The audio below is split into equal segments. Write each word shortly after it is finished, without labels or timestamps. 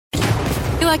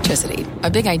Electricity, a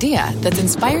big idea that's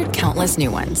inspired countless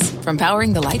new ones. From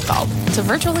powering the light bulb to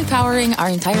virtually powering our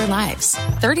entire lives.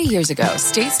 30 years ago,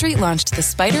 State Street launched the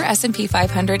SPDR S&P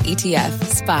 500 ETF,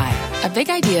 SPY. A big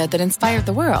idea that inspired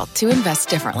the world to invest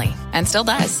differently. And still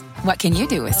does. What can you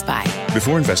do with SPY?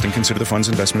 Before investing, consider the fund's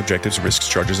investment objectives, risks,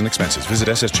 charges, and expenses. Visit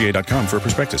ssga.com for a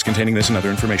prospectus containing this and other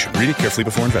information. Read it carefully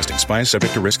before investing. SPY is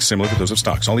subject to risks similar to those of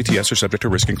stocks. All ETFs are subject to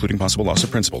risk, including possible loss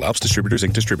of principal. Alps Distributors,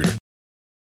 Inc. Distributor.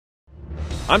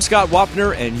 I'm Scott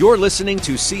Wapner, and you're listening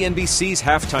to CNBC's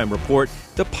Halftime Report,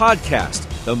 the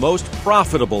podcast, the most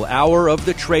profitable hour of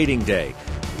the trading day.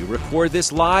 We record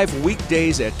this live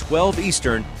weekdays at 12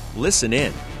 Eastern. Listen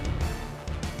in.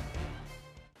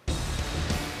 All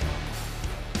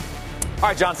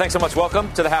right, John, thanks so much. Welcome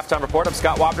to the Halftime Report. I'm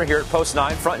Scott Wapner here at Post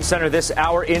 9. Front and center this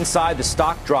hour inside the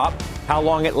stock drop. How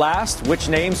long it lasts, which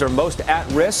names are most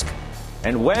at risk,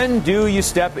 and when do you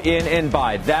step in and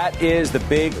buy? That is the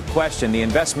big question. The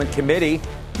investment committee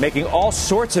making all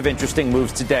sorts of interesting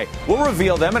moves today. We'll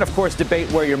reveal them and, of course,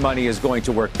 debate where your money is going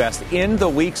to work best in the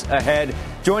weeks ahead.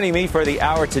 Joining me for the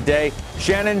hour today,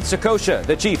 Shannon Saccocia,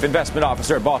 the Chief Investment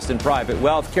Officer at Boston Private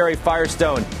Wealth. Carrie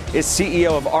Firestone is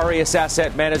CEO of Aureus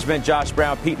Asset Management. Josh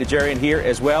Brown, Pete Najarian here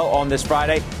as well on this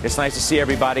Friday. It's nice to see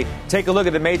everybody. Take a look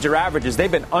at the major averages. They've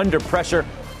been under pressure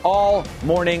all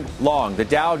morning long. The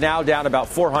Dow now down about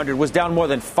 400, was down more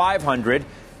than 500.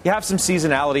 You have some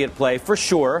seasonality at play for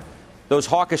sure. Those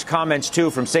hawkish comments,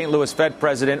 too, from St. Louis Fed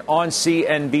President on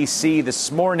CNBC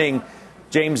this morning,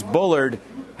 James Bullard,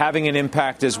 having an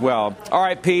impact as well. All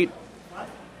right, Pete.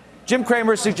 Jim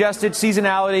Cramer suggested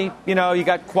seasonality. You know, you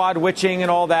got quad witching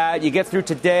and all that. You get through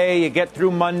today, you get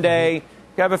through Monday.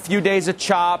 You have a few days of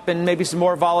chop and maybe some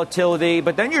more volatility.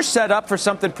 But then you're set up for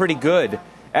something pretty good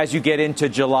as you get into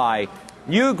July.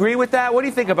 You agree with that? What do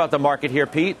you think about the market here,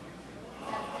 Pete?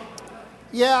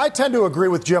 Yeah, I tend to agree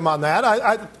with Jim on that.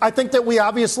 I think that we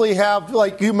obviously have,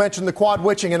 like you mentioned, the quad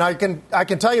witching, and I can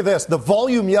tell you this: the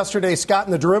volume yesterday, Scott,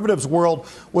 in the derivatives world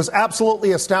was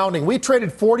absolutely astounding. We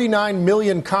traded 49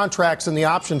 million contracts in the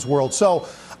options world, so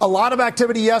a lot of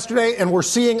activity yesterday, and we're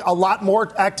seeing a lot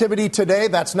more activity today.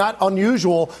 That's not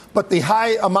unusual, but the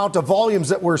high amount of volumes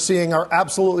that we're seeing are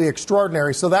absolutely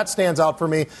extraordinary. So that stands out for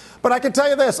me. But I can tell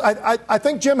you this, I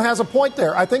think Jim has a point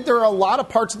there. I think there are a lot of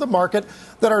parts of the market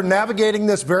that are navigating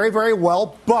this very, very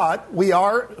well, but we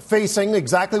are facing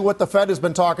exactly what the Fed has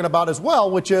been talking about as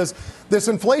well, which is this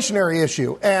inflationary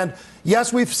issue. And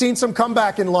yes, we've seen some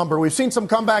comeback in lumber. We've seen some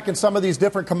comeback in some of these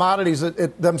different commodities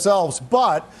themselves,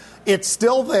 but it's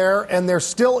still there, and there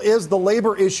still is the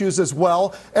labor issues as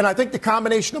well. And I think the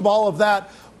combination of all of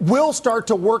that will start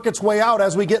to work its way out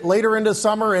as we get later into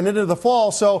summer and into the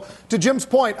fall. So to Jim's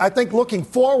point, I think looking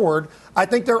forward, I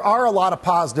think there are a lot of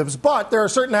positives, but there are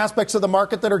certain aspects of the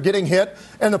market that are getting hit,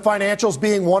 and the financials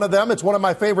being one of them. It's one of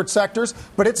my favorite sectors,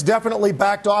 but it's definitely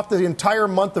backed off. The entire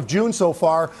month of June so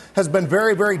far has been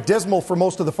very, very dismal for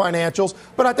most of the financials,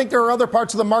 but I think there are other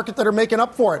parts of the market that are making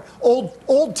up for it.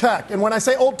 Old tech, and when I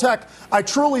say old tech, I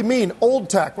truly mean old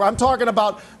tech. I'm talking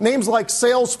about names like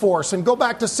Salesforce, and go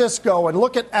back to Cisco, and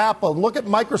look at Apple, and look at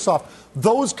Microsoft.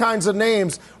 Those kinds of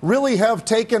names really have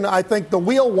taken, I think, the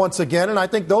wheel once again, and I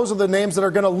think those are the names that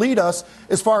are going to lead us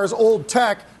as far as old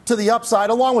tech to the upside,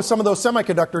 along with some of those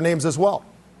semiconductor names as well.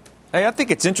 Hey, I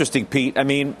think it's interesting, Pete. I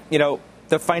mean, you know,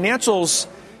 the financials,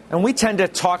 and we tend to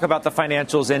talk about the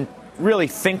financials and really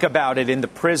think about it in the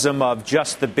prism of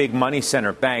just the big money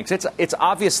center banks. It's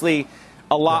obviously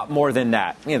a lot more than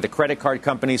that. You know, the credit card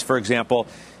companies, for example.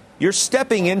 You're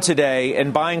stepping in today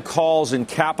and buying calls in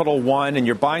Capital One, and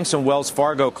you're buying some Wells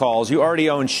Fargo calls. You already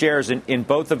own shares in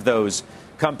both of those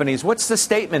companies. What's the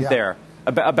statement there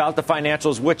about the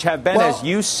financials, which have been, as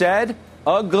you said,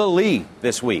 ugly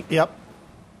this week? Yep.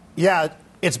 Yeah,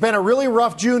 it's been a really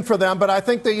rough June for them, but I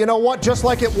think that, you know what, just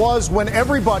like it was when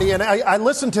everybody, and I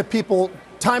listen to people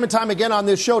time and time again on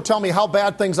this show tell me how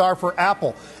bad things are for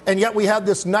Apple. And yet we had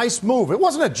this nice move. It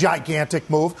wasn't a gigantic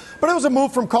move, but it was a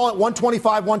move from, call it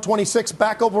 125, 126,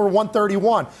 back over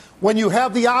 131. When you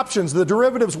have the options, the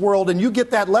derivatives world, and you get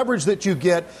that leverage that you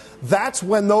get, that's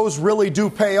when those really do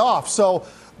pay off. So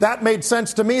that made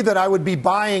sense to me that I would be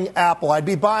buying Apple. I'd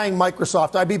be buying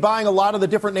Microsoft. I'd be buying a lot of the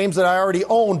different names that I already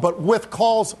own, but with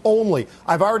calls only.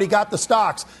 I've already got the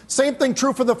stocks. Same thing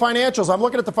true for the financials. I'm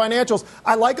looking at the financials.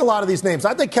 I like a lot of these names.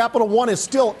 I think Capital One is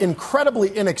still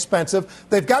incredibly inexpensive.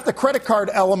 They've got the credit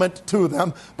card element to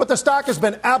them, but the stock has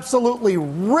been absolutely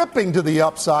ripping to the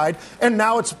upside, and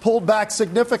now it's pulled back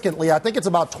significantly. I think it's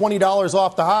about $20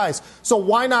 off the highs. So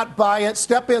why not buy it,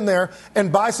 step in there,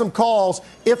 and buy some calls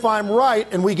if I'm right,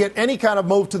 and we we get any kind of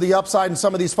move to the upside in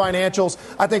some of these financials.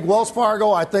 I think Wells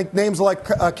Fargo, I think names like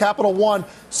Capital One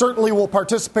certainly will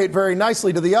participate very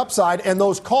nicely to the upside, and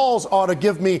those calls ought to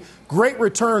give me great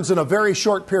returns in a very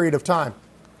short period of time.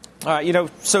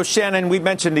 So Shannon, we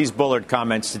mentioned these Bullard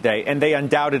comments today, and they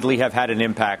undoubtedly have had an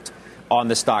impact on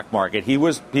the stock market. He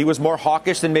was more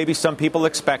hawkish than maybe some people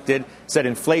expected, said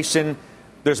inflation,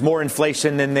 there's more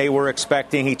inflation than they were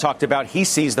expecting. He talked about he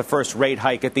sees the first rate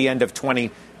hike at the end of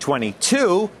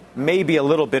 2022, maybe a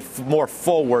little bit more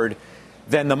forward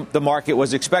than the market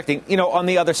was expecting. On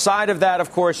the other side of that,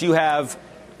 of course, you have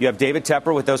David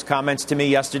Tepper with those comments to me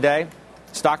yesterday.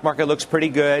 Stock market looks pretty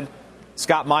good.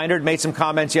 Scott Minerd made some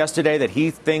comments yesterday that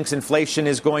he thinks inflation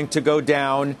is going to go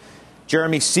down.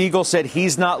 Jeremy Siegel said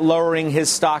he's not lowering his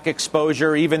stock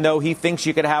exposure, even though he thinks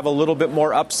you could have a little bit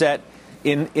more upset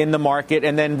in the market.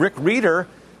 And then Rick Rieder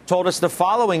told us the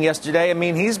following yesterday. I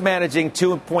mean, he's managing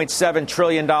 $2.7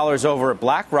 trillion over at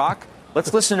BlackRock.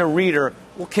 Let's listen to Rieder.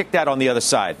 We'll kick that on the other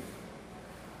side.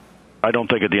 I don't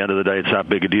think at the end of the day it's that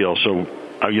big a deal. So,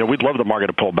 we'd love the market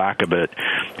to pull back a bit.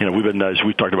 We've been, as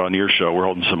we talked about in your show, we're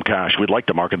holding some cash. We'd like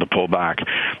the market to pull back.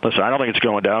 Listen, I don't think it's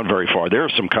going down very far. There are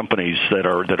some companies that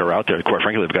are out there, quite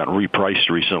frankly, they've gotten repriced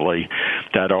recently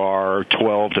that are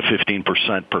 12 to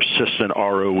 15% persistent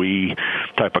ROE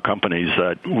type of companies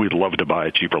that we'd love to buy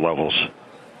at cheaper levels.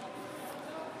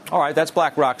 All right, that's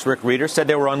BlackRock's Rick Rieder. Said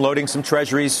they were unloading some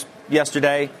treasuries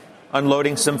yesterday,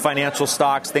 unloading some financial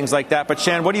stocks, things like that. But,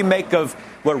 Shan, what do you make of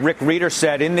what Rick Rieder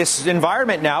said in this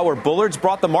environment now where Bullard's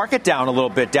brought the market down a little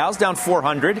bit? Dow's down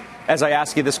 400 as I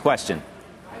ask you this question.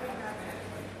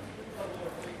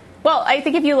 Well, I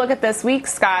think if you look at this week,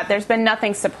 Scott, there's been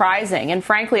nothing surprising. And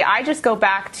frankly, I just go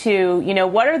back to,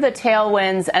 what are the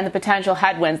tailwinds and the potential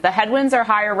headwinds? The headwinds are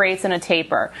higher rates and a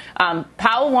taper.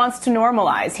 Powell wants to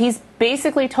normalize. He's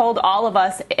basically told all of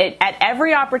us at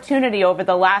every opportunity over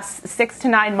the last 6 to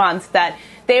 9 months that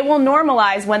they will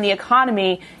normalize when the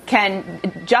economy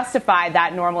can justify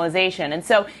that normalization. And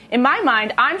so in my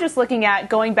mind, I'm just looking at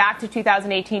going back to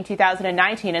 2018,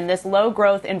 2019 in this low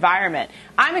growth environment.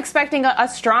 I'm expecting a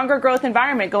stronger growth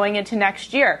environment going into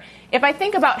next year. If I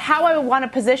think about how I would want to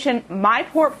position my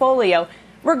portfolio,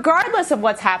 regardless of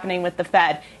what's happening with the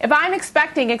Fed, if I'm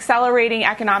expecting accelerating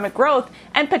economic growth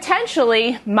and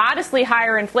potentially modestly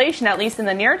higher inflation, at least in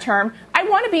the near term, I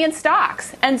want to be in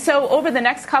stocks. And so over the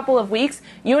next couple of weeks,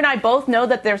 you and I both know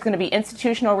that there's going to be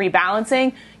institutional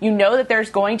rebalancing. You know that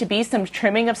there's going to be some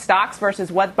trimming of stocks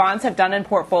versus what bonds have done in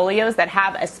portfolios that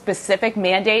have a specific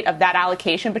mandate of that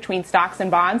allocation between stocks and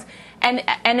bonds.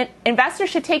 And investors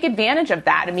should take advantage of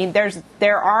that. I mean,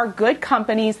 there are good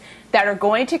companies that are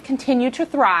going to continue to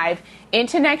thrive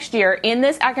into next year in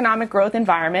this economic growth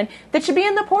environment that should be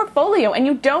in the portfolio. And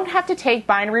you don't have to take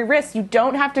binary risks. You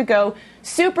don't have to go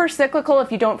super cyclical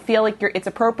if you don't feel like it's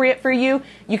appropriate for you.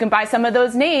 You can buy some of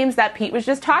those names that Pete was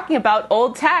just talking about,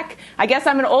 old tech. I guess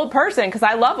I'm an old person because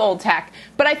I love old tech.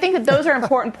 But I think that those are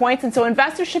important points. And so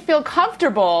investors should feel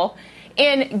comfortable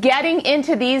in getting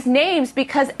into these names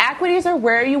because equities are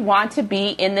where you want to be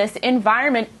in this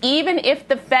environment. Even if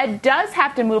the Fed does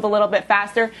have to move a little bit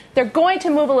faster, they're going to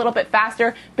move a little bit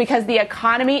faster because the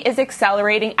economy is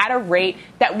accelerating at a rate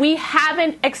that we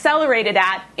haven't accelerated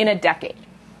at in a decade.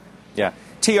 Yeah.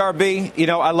 TRB,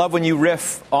 I love when you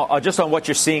riff just on what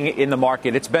you're seeing in the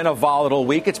market. It's been a volatile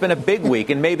week. It's been a big week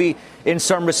and maybe in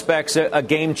some respects a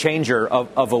game changer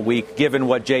of a week, given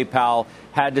what Jay Powell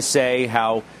had to say,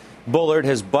 how Bullard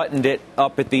has buttoned it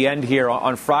up at the end here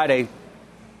on Friday.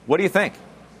 What do you think?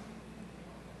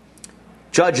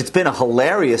 Judge, it's been a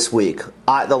hilarious week.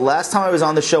 The last time I was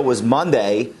on the show was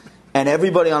Monday, and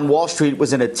everybody on Wall Street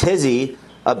was in a tizzy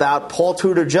about Paul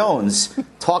Tudor Jones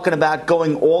talking about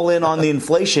going all in on the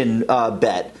inflation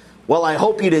bet. Well, I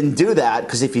hope you didn't do that,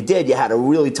 because if you did, you had a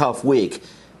really tough week.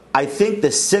 I think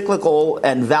the cyclical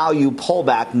and value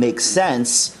pullback makes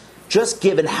sense, just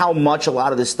given how much a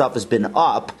lot of this stuff has been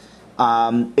up.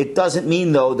 It doesn't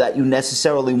mean, though, that you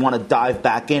necessarily want to dive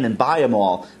back in and buy them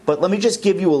all. But let me just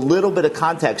give you a little bit of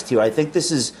context here. I think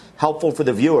this is helpful for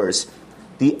the viewers.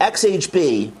 The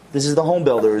XHB, this is the home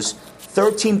builders,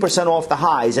 13% off the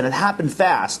highs, and it happened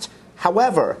fast.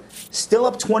 However, still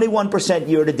up 21%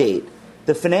 year to date.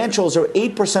 The financials are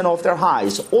 8% off their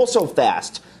highs, also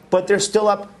fast, but they're still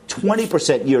up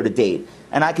 20% year to date.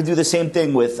 And I could do the same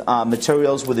thing with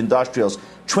materials, with industrials.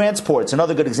 Transport's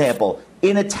another good example,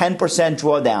 in a 10%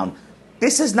 drawdown.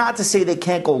 This is not to say they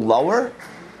can't go lower,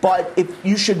 but if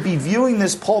you should be viewing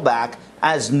this pullback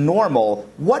as normal.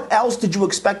 What else did you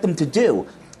expect them to do?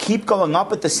 Keep going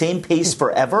up at the same pace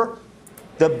forever?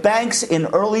 The banks in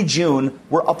early June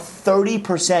were up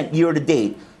 30% year to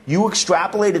date. You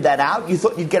extrapolated that out. You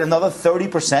thought you'd get another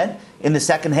 30% in the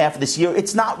second half of this year.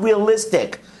 It's not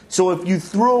realistic. So if you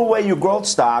threw away your growth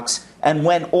stocks and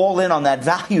went all in on that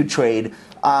value trade,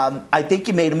 I think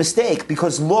you made a mistake,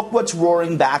 because look what's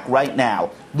roaring back right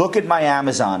now. Look at my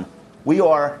Amazon. We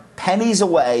are pennies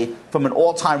away from an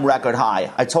all-time record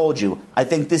high. I told you, I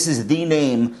think this is the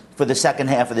name for the second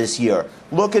half of this year.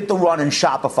 Look at the run in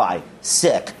Shopify.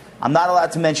 Sick. I'm not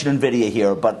allowed to mention NVIDIA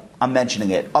here, but I'm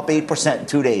mentioning it. Up 8% in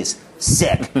 2 days.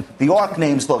 Sick. The ARK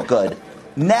names look good.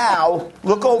 Now,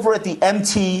 look over at the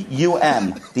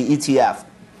MTUM, the ETF.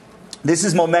 This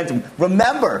is momentum.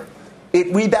 Remember, it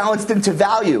rebalanced into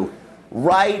value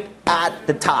right at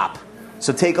the top.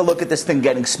 So take a look at this thing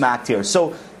getting smacked here.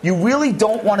 So you really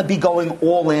don't want to be going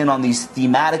all in on these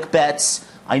thematic bets.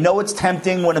 I know it's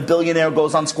tempting when a billionaire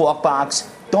goes on Squawk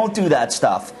Box. Don't do that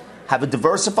stuff. Have a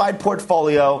diversified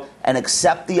portfolio and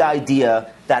accept the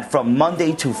idea that from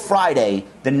Monday to Friday,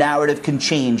 the narrative can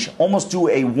change, almost do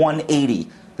a 180.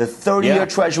 The 30-year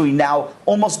Treasury now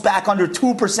almost back under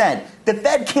 2%. The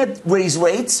Fed can't raise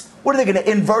rates. What, are they going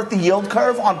to invert the yield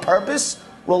curve on purpose?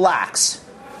 Relax.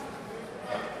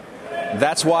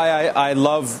 That's why I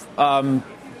love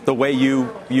the way you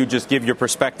just give your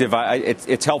perspective.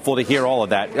 It's helpful to hear all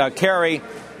of that. Carrie,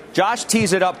 Josh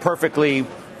tees it up perfectly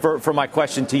for my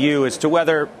question to you as to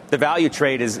whether the value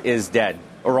trade is dead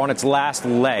or on its last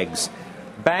legs.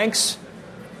 Banks,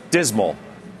 dismal.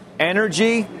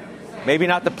 Energy, maybe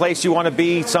not the place you want to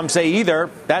be, some say either.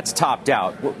 That's topped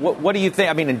out. What do you think?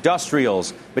 I mean,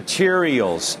 industrials,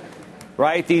 materials,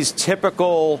 right? These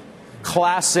typical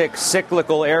classic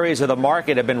cyclical areas of the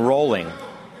market have been rolling.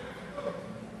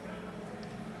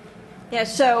 Yeah,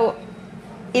 so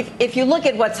if you look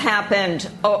at what's happened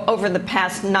over the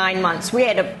past 9 months, we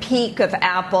had a peak of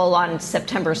Apple on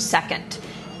September 2nd.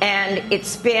 And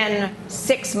it's been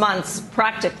 6 months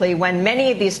practically when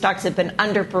many of these stocks have been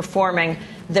underperforming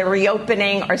the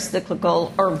reopening or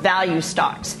cyclical or value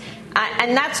stocks.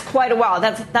 And that's quite a while.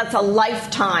 That's a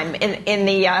lifetime in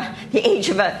the age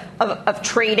of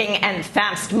trading and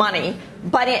fast money.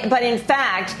 But in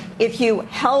fact, if you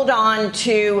held on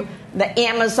to the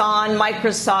Amazon,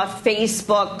 Microsoft,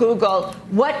 Facebook, Google,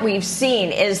 what we've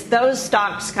seen is those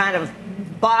stocks kind of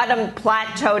bottom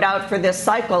plateaued out for this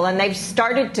cycle, and they've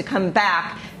started to come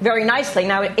back very nicely.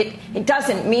 Now, it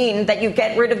doesn't mean that you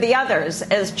get rid of the others.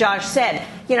 As Josh said,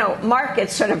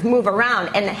 markets sort of move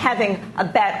around, and having a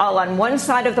bet all on one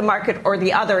side of the market or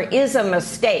the other is a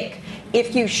mistake.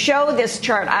 If you show this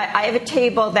chart, I have a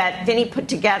table that Vinny put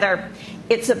together.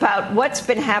 It's about what's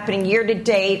been happening year to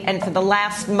date and for the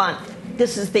last month.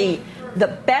 This is the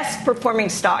best performing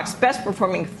stocks, best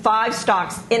performing 5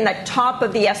 stocks in the top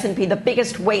of the S&P, the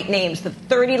biggest weight names, the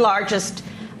 30 largest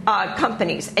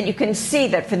companies. And you can see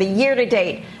that for the year to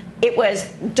date, it was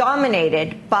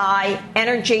dominated by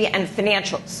energy and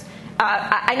financials.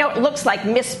 I know it looks like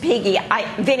Miss Piggy.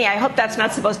 Vinny, I hope that's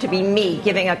not supposed to be me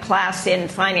giving a class in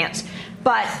finance.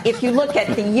 But if you look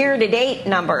at the year to date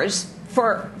numbers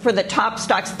for the top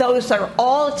stocks, those are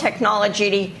all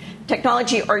technology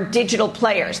or digital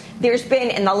players. There's been,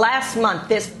 in the last month,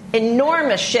 this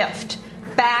enormous shift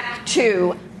back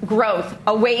to growth,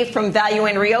 away from value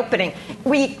and reopening.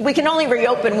 We can only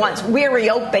reopen once. We're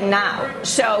reopened now.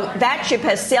 So that ship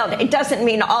has sailed. It doesn't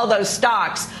mean all those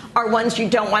stocks are ones you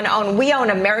don't want to own. We own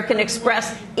American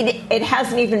Express. It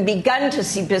hasn't even begun to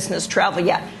see business travel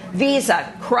yet.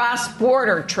 Visa,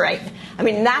 cross-border trade. I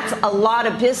mean, that's a lot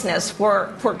of business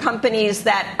for companies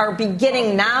that are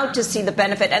beginning now to see the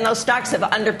benefit, and those stocks have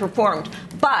underperformed.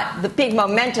 But the big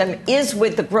momentum is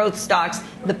with the growth stocks,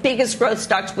 the biggest growth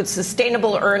stocks with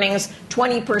sustainable earnings,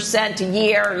 20% a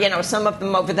year, some of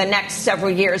them over the next several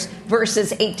years,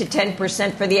 versus 8 to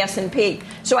 10% for the S&P.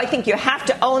 So I think you have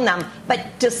to own them,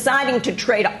 but deciding to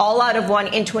trade all out of one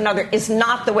into another is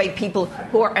not the way people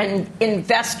who are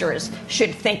investors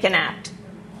should think and act.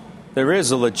 There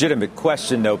is a legitimate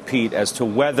question, though, Pete, as to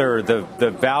whether the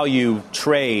value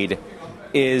trade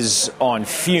is on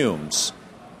fumes,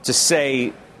 to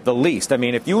say the least. I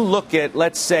mean, if you look at,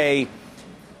 let's say,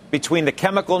 between the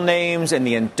chemical names and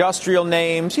the industrial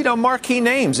names, marquee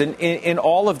names in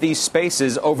all of these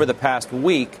spaces over the past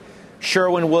week,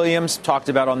 Sherwin-Williams, talked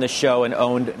about on this show and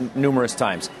owned numerous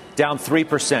times, down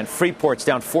 3%. Freeport's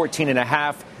down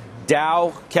 14.5%.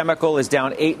 Dow Chemical is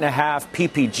down 8.5%.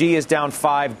 PPG is down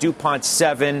 5%. DuPont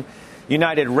 7%.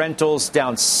 United Rentals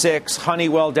down 6%.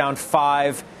 Honeywell down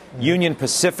 5%. Union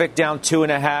Pacific down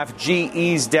 2.5%.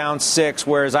 GE's down 6%.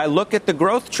 Whereas I look at the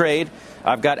growth trade,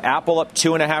 I've got Apple up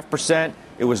 2.5%.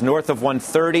 It was north of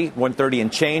 130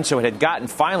 and change, so it had gotten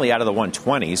finally out of the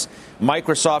 120s.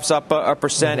 Microsoft's up a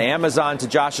percent. Amazon, to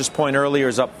Josh's point earlier,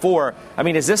 is up 4. I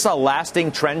mean, is this a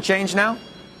lasting trend change now?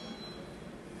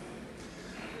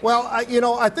 Well,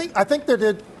 I think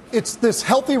that it's this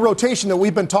healthy rotation that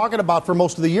we've been talking about for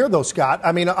most of the year, though, Scott.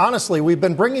 I mean, honestly, we've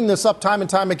been bringing this up time and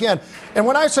time again. And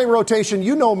when I say rotation,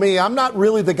 you know me, I'm not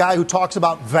really the guy who talks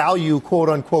about value, quote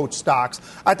unquote, stocks.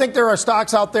 I think there are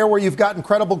stocks out there where you've got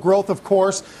incredible growth, of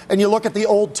course, and you look at the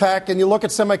old tech and you look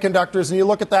at semiconductors and you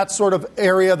look at that sort of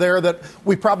area there that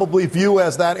we probably view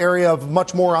as that area of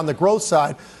much more on the growth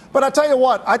side. But I tell you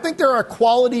what, I think there are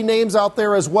quality names out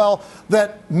there as well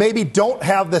that maybe don't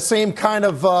have the same kind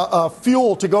of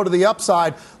fuel to go to the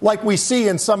upside like we see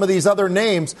in some of these other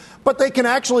names, but they can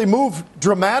actually move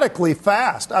dramatically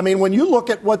fast. I mean, when you look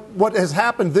at what has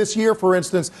happened this year, for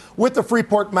instance, with the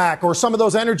Freeport Mac or some of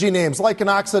those energy names like an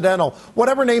Occidental,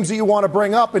 whatever names that you want to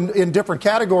bring up in different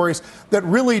categories that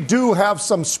really do have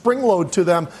some spring load to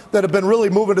them that have been really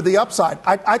moving to the upside.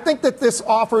 I think that this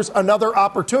offers another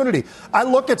opportunity. I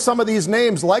look at some of these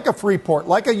names like a Freeport,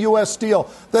 like a U.S.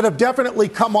 Steel, that have definitely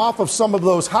come off of some of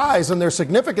those highs, and they're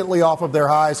significantly off of their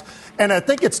highs. And I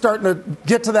think it's starting to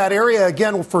get to that area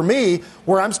again for me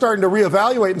where I'm starting to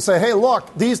reevaluate and say, hey, look,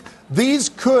 these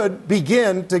could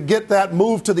begin to get that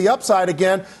move to the upside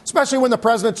again, especially when the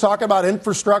president's talking about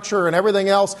infrastructure and everything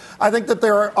else. I think that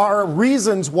there are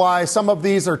reasons why some of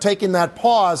these are taking that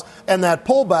pause and that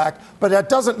pullback, but that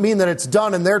doesn't mean that it's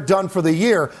done and they're done for the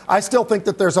year. I still think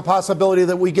that there's a possibility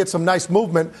that we get some nice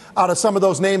movement out of some of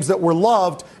those names that were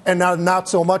loved and not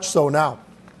so much so now.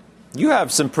 You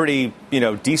have some pretty,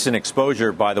 decent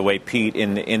exposure, by the way, Pete,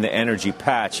 in the energy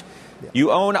patch.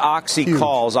 You own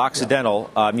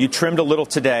Occidental. You trimmed a little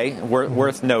today,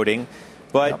 worth noting.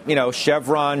 But,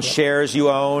 Chevron shares you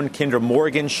own, Kinder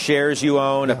Morgan shares you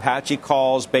own, Apache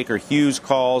calls, Baker Hughes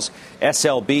calls,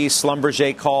 SLB,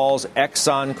 Schlumberger calls,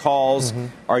 Exxon calls.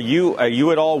 Are you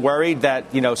at all worried that,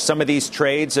 some of these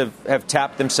trades have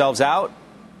tapped themselves out?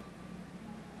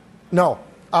 No.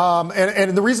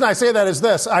 And the reason I say that is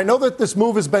this. I know that this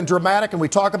move has been dramatic, and we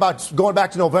talk about going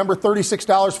back to November,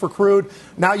 $36 for crude.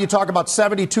 Now you talk about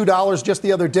 $72 just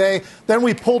the other day. Then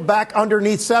we pulled back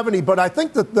underneath 70. But I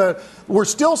think that we're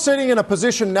still sitting in a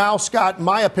position now, Scott, in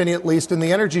my opinion at least, in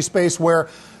the energy space where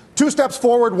 2 steps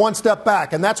forward, 1 step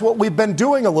back. And that's what we've been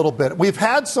doing a little bit. We've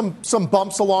had some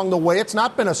bumps along the way. It's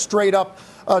not been a straight up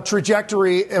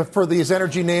trajectory for these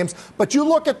energy names. But you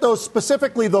look at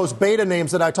specifically those beta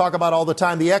names that I talk about all the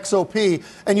time, the XOP,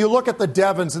 and you look at the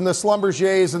Devons and the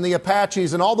Schlumbergers and the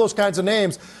Apaches and all those kinds of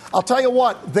names. I'll tell you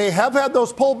what, they have had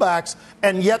those pullbacks,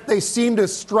 and yet they seem to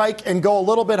strike and go a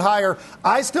little bit higher.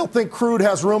 I still think crude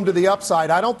has room to the upside.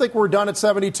 I don't think we're done at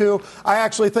 72. I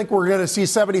actually think we're going to see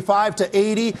 75 to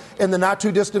 80 in the not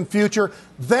too distant future.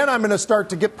 Then I'm going to start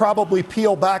to probably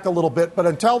peel back a little bit. But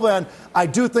until then, I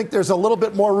do think there's a little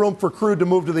bit more room for crude to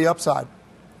move to the upside.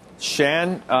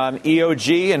 Shan,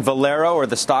 EOG and Valero are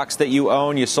the stocks that you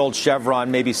own. You sold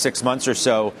Chevron maybe 6 months or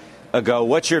so ago.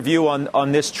 What's your view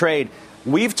on this trade?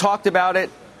 We've talked about it,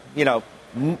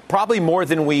 probably more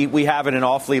than we have in an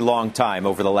awfully long time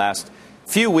over the last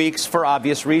few weeks for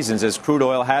obvious reasons, as crude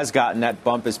oil has gotten that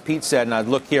bump, as Pete said. And I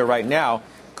look here right now,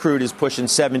 crude is pushing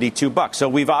 $72. So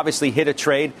we've obviously hit a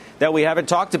trade that we haven't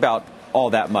talked about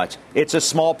all that much. It's a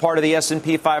small part of the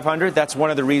S&P 500. That's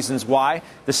one of the reasons why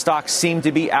the stocks seem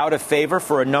to be out of favor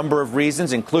for a number of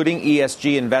reasons, including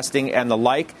ESG investing and the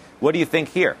like. What do you think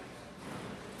here?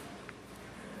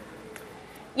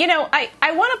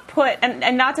 I want to put,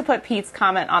 and not to put Pete's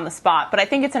comment on the spot, but I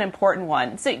think it's an important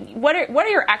one. So what are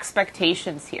your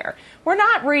expectations here? We're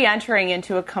not re-entering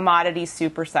into a commodity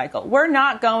super cycle. We're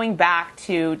not going back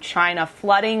to China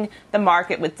flooding the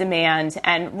market with demand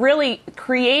and really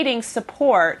creating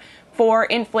support for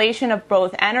inflation of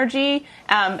both energy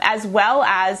as well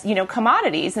as,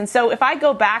 commodities. And so if I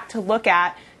go back to look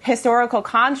at historical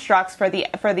constructs for the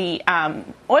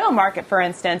oil market, for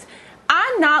instance,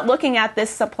 I'm not looking at this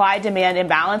supply-demand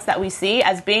imbalance that we see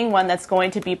as being one that's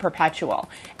going to be perpetual.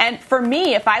 And for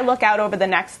me, if I look out over the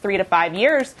next 3 to 5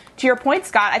 years, to your point,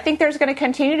 Scott, I think there's going to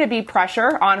continue to be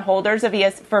pressure on holders of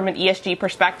from an ESG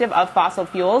perspective of fossil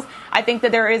fuels. I think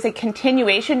that there is a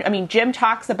continuation. I mean, Jim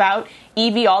talks about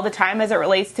EV all the time as it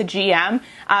relates to GM.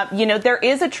 There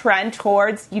is a trend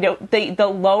towards,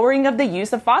 the lowering of the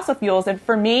use of fossil fuels. And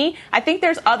for me, I think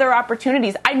there's other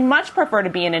opportunities. I'd much prefer to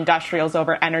be in industrials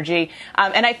over energy.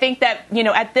 And I think that,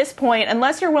 at this point,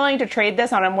 unless you're willing to trade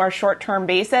this on a more short-term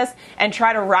basis and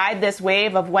try to ride this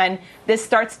wave of when this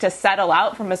starts to settle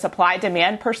out from a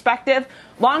supply-demand perspective,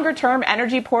 longer-term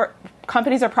energy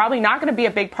companies are probably not going to be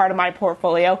a big part of my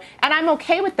portfolio. And I'm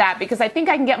okay with that because I think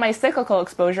I can get my cyclical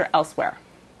exposure elsewhere.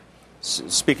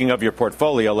 Speaking of your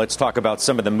portfolio, let's talk about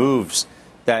some of the moves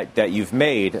that you've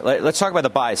made. Let's talk about the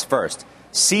buys first.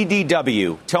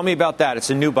 CDW, tell me about that. It's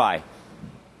a new buy.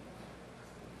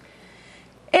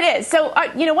 It is. So,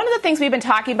 one of the things we've been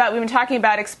talking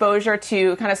about exposure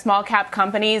to kind of small cap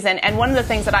companies. And one of the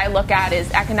things that I look at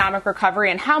is economic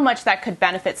recovery and how much that could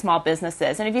benefit small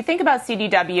businesses. And if you think about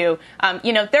CDW,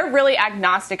 they're really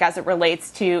agnostic as it relates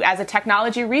to as a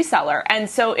technology reseller. And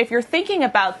so if you're thinking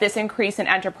about this increase in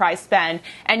enterprise spend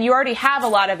and you already have a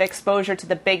lot of exposure to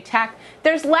the big tech,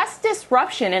 there's less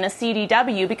disruption in a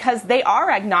CDW because they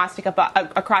are agnostic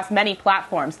across many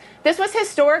platforms. This was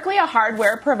historically a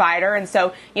hardware provider, and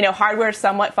so hardware has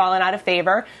somewhat fallen out of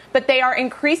favor, but they are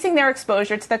increasing their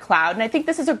exposure to the cloud. And I think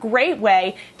this is a great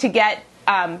way to get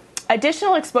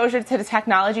additional exposure to the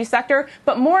technology sector,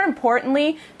 but more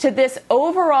importantly, to this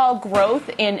overall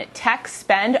growth in tech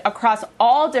spend across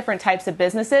all different types of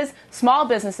businesses, small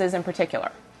businesses in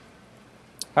particular.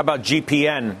 How about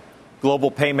GPN,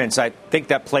 Global Payments? I think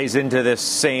that plays into this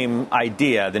same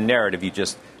idea, the narrative you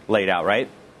just laid out, right?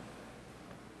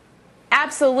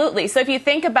 Absolutely. So if you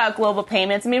think about Global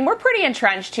Payments, we're pretty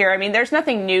entrenched here. There's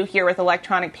nothing new here with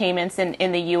electronic payments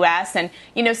in the U.S. And,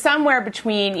 somewhere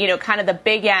between, kind of the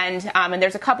big end, and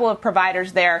there's a couple of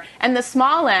providers there, and the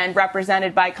small end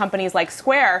represented by companies like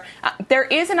Square, there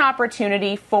is an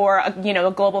opportunity for, a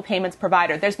global payments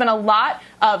provider. There's been a lot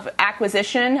of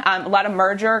acquisition, a lot of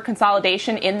merger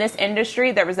consolidation in this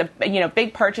industry. There was a,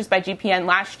 big purchase by GPN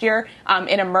last year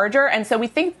in a merger. And so we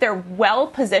think they're well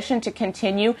positioned to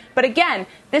continue. But again,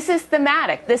 this is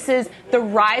thematic. This is the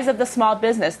rise of the small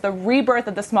business, the rebirth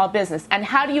of the small business. And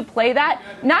how do you play that?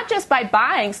 Not just by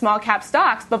buying small cap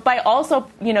stocks, but by also,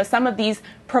 some of these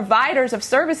providers of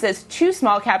services to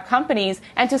small cap companies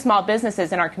and to small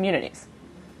businesses in our communities.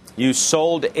 You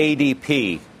sold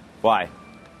ADP. Why?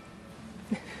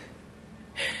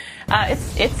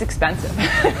 It's expensive.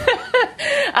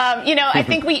 I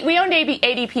think we owned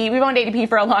ADP. We've owned ADP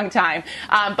for a long time.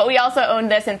 But we also own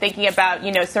this and thinking about,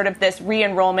 sort of this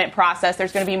re-enrollment process.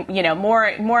 There's going to be,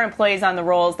 more employees on the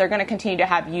rolls. They're going to continue to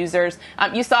have users.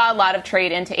 You saw a lot of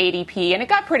trade into ADP, and it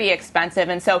got pretty expensive.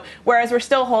 And so whereas we're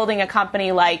still holding a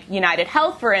company like United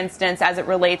Health, for instance, as it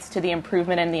relates to the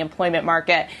improvement in the employment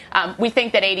market, we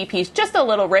think that ADP is just a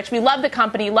little rich. We love the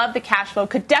company, love the cash flow,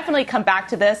 could definitely come back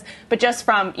to this. But just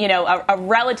from, a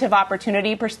relative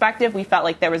opportunity perspective, we felt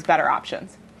like there was better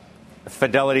options.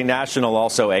 Fidelity National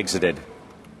also exited.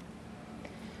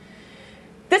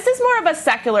 This is more of a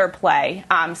secular play,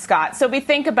 Scott. So we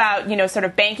think about, sort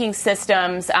of banking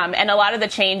systems and a lot of the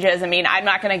changes. I'm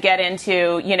not going to get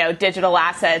into, digital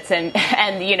assets and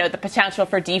the potential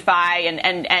for DeFi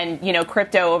and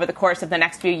crypto over the course of the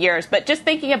next few years. But just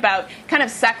thinking about kind of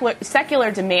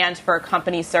secular demand for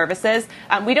company services,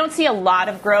 we don't see a lot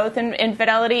of growth in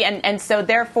Fidelity. And so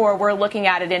therefore, we're looking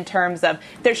at it in terms of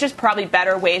there's just probably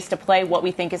better ways to play what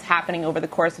we think is happening over the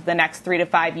course of the next 3 to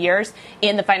 5 years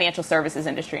in the financial services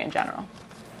industry in general.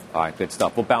 All right, good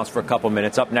stuff. We'll bounce for a couple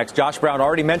minutes. Up next, Josh Brown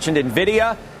already mentioned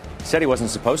NVIDIA. He said he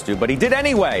wasn't supposed to, but he did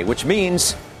anyway, which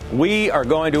means we are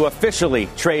going to officially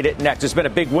trade it next. It's been a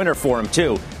big winner for him,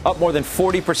 too. Up more than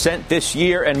 40% this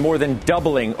year and more than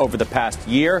doubling over the past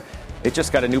year. It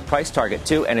just got a new price target,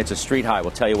 too, and it's a street high. We'll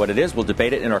tell you what it is. We'll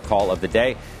debate it in our call of the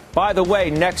day. By the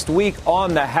way, next week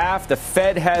on The Half, the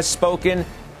Fed has spoken.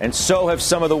 And so have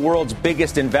some of the world's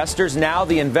biggest investors. Now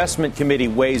the investment committee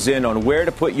weighs in on where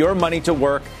to put your money to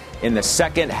work in the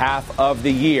second half of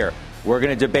the year. We're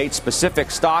going to debate specific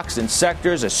stocks and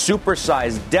sectors. A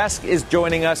supersized desk is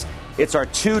joining us. It's our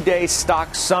 2-day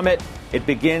stock summit. It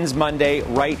begins Monday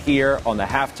right here on the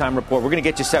Halftime Report. We're going to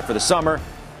get you set for the summer.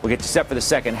 We'll get you set for the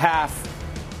second half.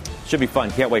 Should be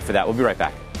fun. Can't wait for that. We'll be right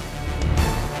back.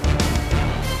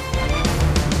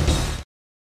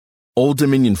 Old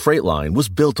Dominion Freight Line was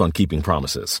built on keeping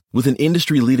promises. With an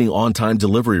industry-leading on-time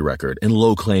delivery record and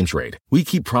low claims rate, we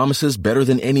keep promises better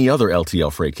than any other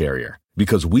LTL freight carrier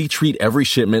because we treat every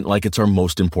shipment like it's our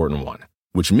most important one,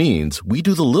 which means we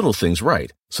do the little things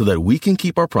right so that we can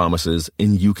keep our promises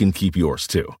and you can keep yours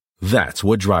too. That's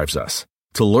what drives us.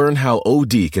 To learn how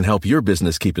OD can help your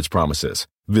business keep its promises,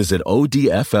 visit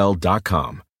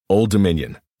odfl.com. Old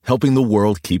Dominion, helping the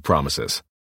world keep promises.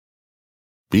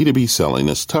 B2B selling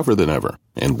is tougher than ever,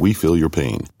 and we feel your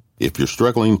pain. If you're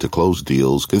struggling to close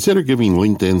deals, consider giving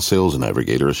LinkedIn Sales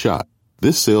Navigator a shot.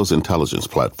 This sales intelligence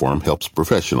platform helps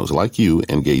professionals like you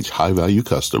engage high-value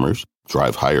customers,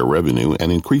 drive higher revenue, and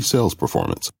increase sales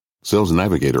performance. Sales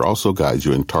Navigator also guides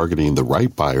you in targeting the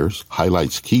right buyers,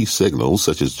 highlights key signals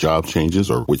such as job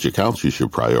changes or which accounts you should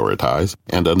prioritize,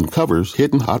 and uncovers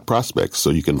hidden hot prospects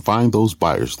so you can find those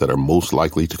buyers that are most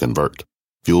likely to convert.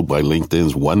 Fueled by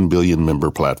LinkedIn's 1 billion member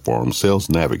platform,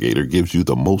 Sales Navigator gives you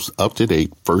the most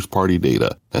up-to-date first-party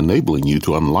data, enabling you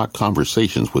to unlock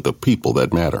conversations with the people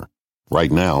that matter.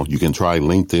 Right now, you can try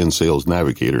LinkedIn Sales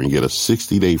Navigator and get a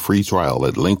 60-day free trial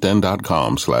at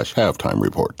linkedin.com/halftime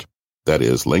report. That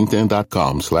is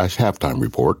linkedin.com/halftime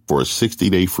report for a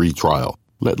 60-day free trial.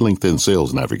 Let LinkedIn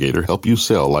Sales Navigator help you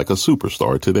sell like a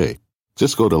superstar today.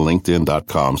 Just go to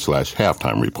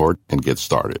linkedin.com/halftime report and get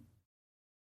started.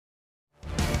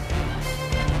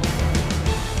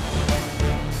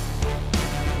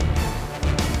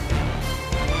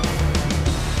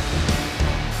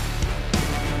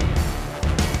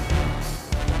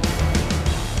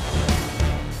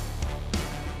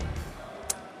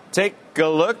 Take a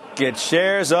look at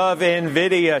shares of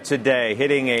NVIDIA today,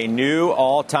 hitting a new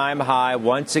all-time high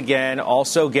once again,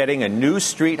 also getting a new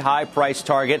street high price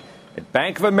target. At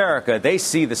Bank of America, they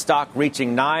see the stock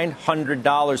reaching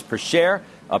 $900 per share,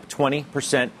 up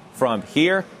 20% from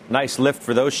here. Nice lift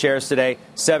for those shares today,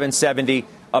 $770,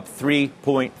 up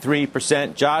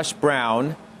 3.3%. Josh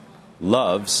Brown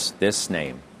loves this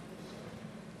name.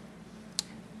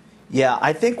 Yeah,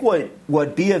 I think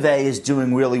what B of A is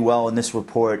doing really well in this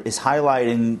report is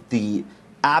highlighting the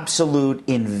absolute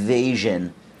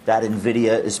invasion that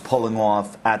NVIDIA is pulling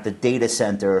off at the data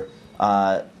center.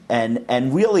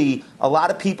 And really, a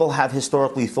lot of people have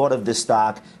historically thought of this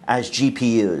stock as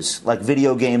GPUs, like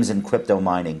video games and crypto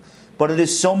mining. But it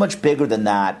is so much bigger than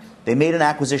that. They made an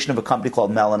acquisition of a company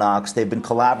called Mellanox. They've been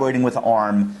collaborating with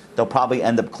ARM. They'll probably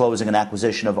end up closing an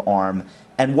acquisition of ARM.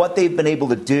 And what they've been able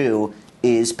to do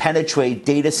is penetrate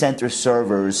data center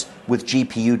servers with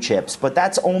GPU chips. But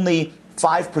that's only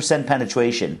 5%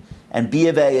 penetration. And B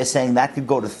of A is saying that could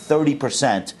go to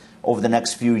 30% over the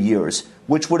next few years,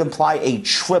 which would imply a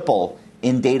triple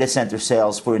in data center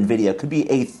sales for NVIDIA. It could be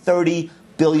a $30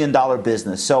 billion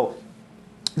business. So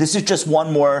this is just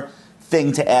one more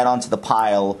thing to add onto the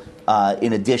pile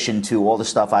in addition to all the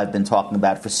stuff I've been talking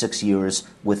about for 6 years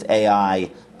with AI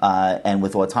and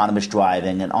with autonomous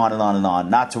driving and on and on and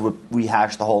on, not to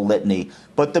rehash the whole litany.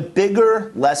 But the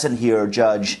bigger lesson here,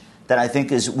 Judge, that I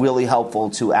think is really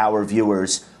helpful to our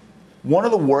viewers, one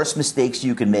of the worst mistakes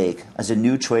you can make as a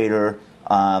new trader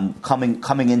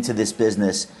coming into this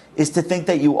business is to think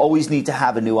that you always need to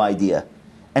have a new idea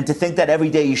and to think that every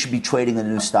day you should be trading a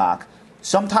new stock.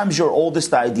 Sometimes your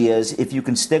oldest ideas, if you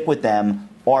can stick with them,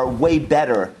 are way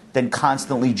better than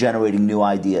constantly generating new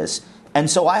ideas. And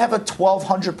so I have a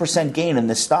 1,200% gain in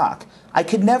this stock. I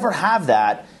could never have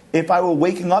that if I were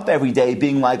waking up every day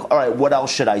being like, all right, what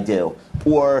else should I do?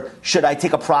 Or should I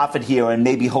take a profit here and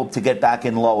maybe hope to get back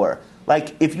in lower?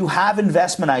 Like, if you have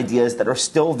investment ideas that are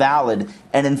still valid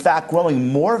and, in fact,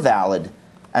 growing more valid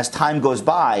as time goes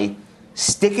by,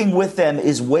 sticking with them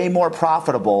is way more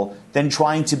profitable than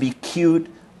trying to be cute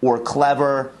or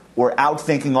clever or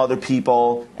outthinking other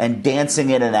people and dancing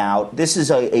in and out. This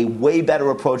is a way better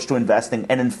approach to investing.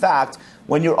 And in fact,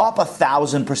 when you're up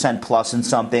 1,000% plus in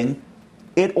something,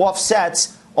 it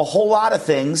offsets a whole lot of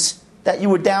things that you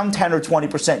were down 10 or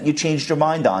 20% you changed your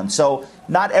mind on. So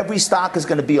not every stock is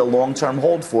going to be a long-term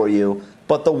hold for you,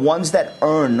 but the ones that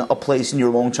earn a place in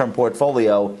your long-term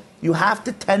portfolio, you have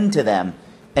to tend to them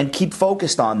and keep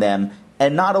focused on them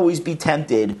and not always be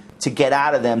tempted to get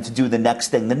out of them to do the next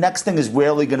thing. The next thing is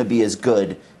rarely going to be as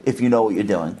good if you know what you're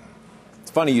doing.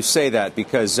 It's funny you say that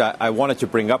because I wanted to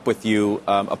bring up with you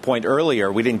a point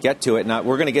earlier. We didn't get to it.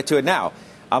 We're going to get to it now.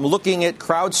 I'm looking at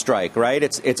CrowdStrike, right?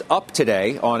 It's up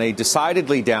today on a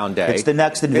decidedly down day. It's the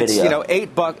next NVIDIA.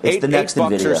 It's,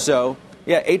 $8 or so.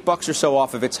 Yeah, $8 or so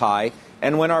off of its high.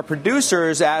 And when our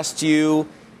producers asked you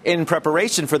in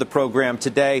preparation for the program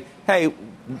today, hey,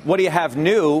 what do you have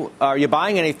new? Are you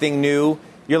buying anything new?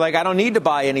 You're like, I don't need to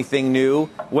buy anything new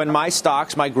when my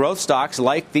stocks, my growth stocks,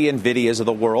 like the NVIDIAs of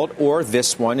the world, or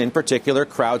this one in particular,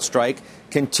 CrowdStrike,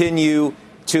 continue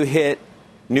to hit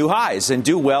new highs and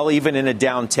do well even in a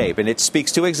down tape. And it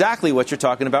speaks to exactly what you're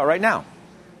talking about right now.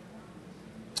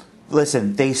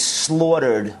 Listen, they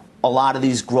slaughtered a lot of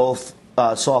these growth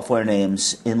software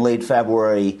names in late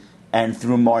February and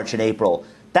through March and April.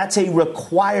 That's a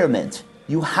requirement.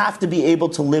 You have to be able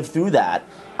to live through that.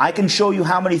 I can show you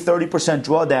how many 30%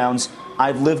 drawdowns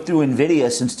I've lived through NVIDIA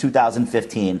since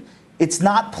 2015. It's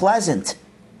not pleasant.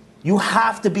 You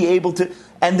have to be able to,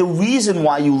 and the reason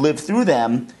why you live through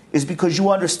them is because you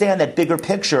understand that bigger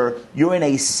picture, you're in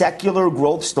a secular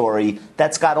growth story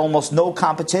that's got almost no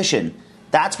competition.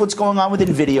 That's what's going on with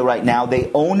NVIDIA right now. They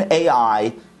own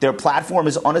AI. Their platform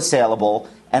is unassailable,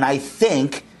 and I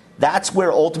think that's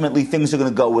where ultimately things are going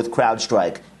to go with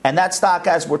CrowdStrike. And that stock,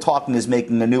 as we're talking, is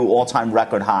making a new all-time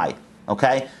record high.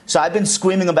 Okay? So I've been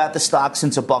screaming about the stock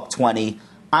since $1.20.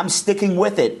 I'm sticking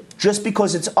with it just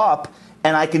because it's up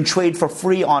and I can trade for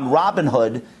free on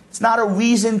Robinhood. It's not a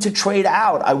reason to trade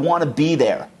out. I want to be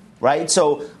there, right?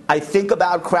 So I think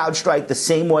about CrowdStrike the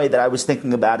same way that I was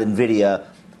thinking about NVIDIA.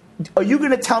 Are you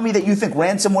going to tell me that you think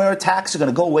ransomware attacks are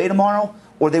going to go away tomorrow,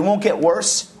 or they won't get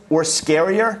worse or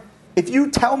scarier? If you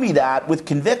tell me that with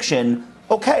conviction,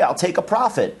 okay, I'll take a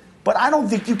profit. But I don't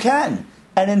think you can.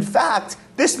 And in fact,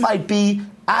 this might be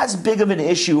as big of an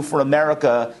issue for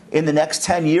America in the next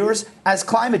 10 years as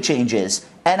climate change is,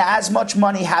 and as much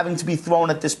money having to be thrown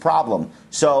at this problem.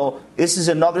 So this is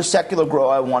another secular grow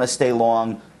I want to stay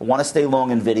long. I want to stay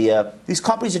long NVIDIA. These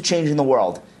companies are changing the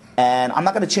world, and I'm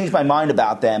not going to change my mind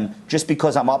about them just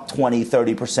because I'm up 20,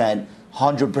 30%,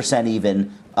 100%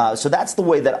 even. So that's the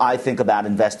way that I think about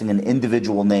investing in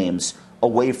individual names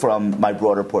away from my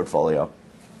broader portfolio.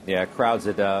 Yeah, Crowd's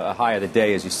at a high of the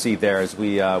day, as you see there, as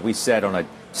we said on a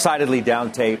decidedly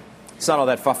down tape. It's not all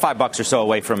that $5 or so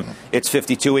away from its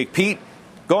 52-week. Pete,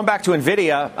 going back to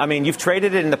NVIDIA, I mean, you've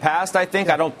traded it in the past, I think.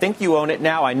 I don't think you own it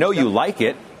now. I know you like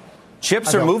it.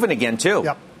 Chips are moving again, too.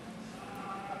 Yep.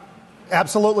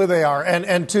 Absolutely they are.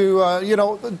 And to,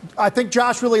 I think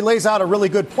Josh really lays out a really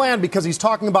good plan because he's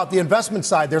talking about the investment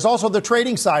side. There's also the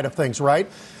trading side of things, right?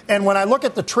 And when I look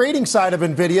at the trading side of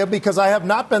NVIDIA, because I have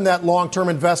not been that long-term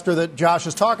investor that Josh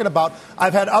is talking about,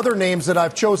 I've had other names that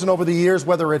I've chosen over the years,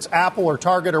 whether it's Apple or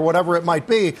Target or whatever it might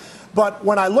be. But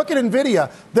when I look at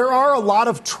NVIDIA, there are a lot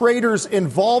of traders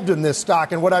involved in this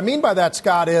stock. And what I mean by that,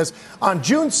 Scott, is on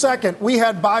June 2nd, we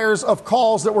had buyers of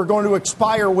calls that were going to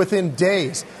expire within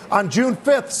days. On June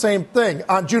 5th, same thing.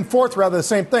 On June 4th, rather, the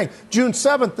same thing. June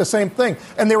 7th, the same thing.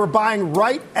 And they were buying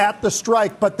right at the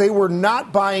strike, but they were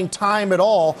not buying time at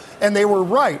all. And they were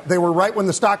right. They were right when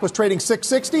the stock was trading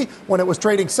 660, when it was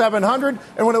trading 700,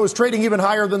 and when it was trading even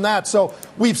higher than that. So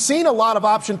we've seen a lot of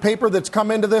option paper that's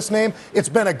come into this name. It's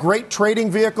been a great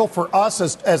trading vehicle for us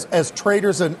as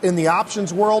traders in the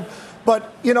options world.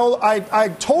 But,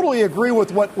 I totally agree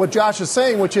with what Josh is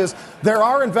saying, which is there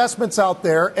are investments out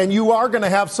there and you are going to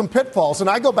have some pitfalls. And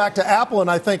I go back to Apple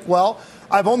and I think, well,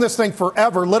 I've owned this thing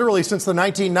forever, literally since the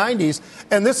 1990s.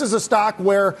 And this is a stock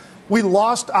where we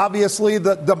lost, obviously,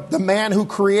 the man who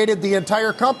created the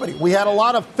entire company. We had a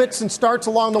lot of fits and starts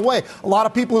along the way. A lot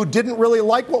of people who didn't really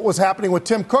like what was happening with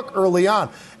Tim Cook early on.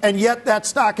 And yet that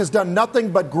stock has done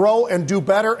nothing but grow and do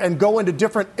better and go into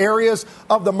different areas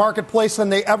of the marketplace than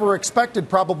they ever expected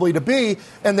probably to be.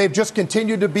 And they've just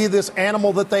continued to be this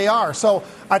animal that they are. So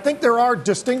I think there are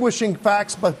distinguishing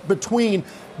facts between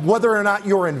whether or not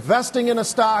you're investing in a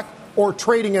stock or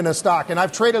trading in a stock. And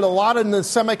I've traded a lot in the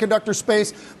semiconductor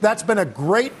space. That's been a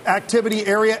great activity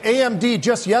area. AMD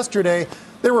just yesterday,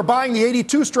 they were buying the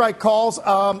 82 strike calls,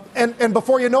 and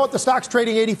before you know it, the stock's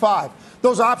trading 85.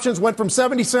 Those options went from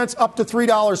 70 cents up to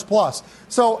 $3 plus.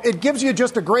 So it gives you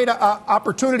just a great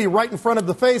opportunity right in front of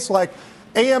the face, like,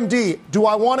 AMD, do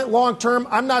I want it long term?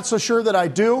 I'm not so sure that I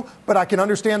do, but I can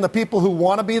understand the people who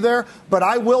want to be there. But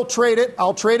I will trade it.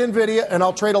 I'll trade NVIDIA, and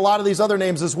I'll trade a lot of these other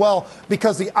names as well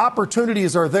because the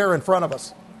opportunities are there in front of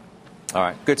us. All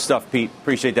right. Good stuff, Pete.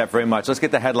 Appreciate that very much. Let's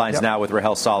get the headlines now with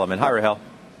Rahel Solomon. Hi, Rahel.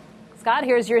 Scott,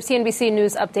 here's your CNBC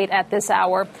News update at this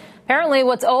hour. Apparently,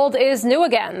 what's old is new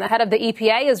again. The head of the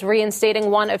EPA is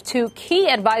reinstating one of two key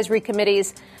advisory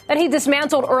committees that he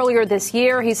dismantled earlier this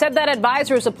year. He said that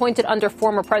advisors appointed under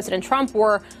former President Trump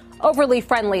were overly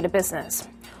friendly to business.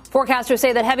 Forecasters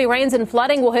say that heavy rains and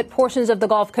flooding will hit portions of the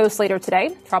Gulf Coast later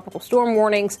today. Tropical storm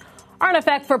warnings are in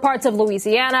effect for parts of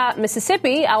Louisiana,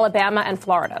 Mississippi, Alabama, and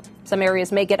Florida. Some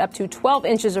areas may get up to 12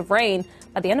 inches of rain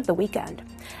by the end of the weekend.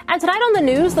 And tonight on the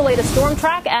news, the latest storm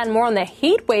track and more on the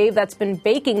heat wave that's been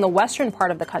baking the western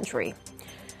part of the country.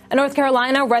 In North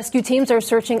Carolina, rescue teams are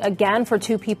searching again for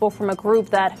two people from a group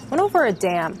that went over a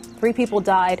dam. 3 people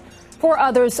died. 4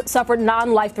 others suffered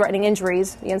non-life-threatening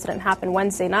injuries. The incident happened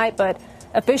Wednesday night, but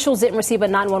officials didn't receive a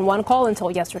 911 call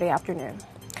until yesterday afternoon.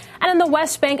 And in the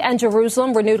West Bank and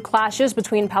Jerusalem, renewed clashes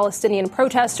between Palestinian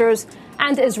protesters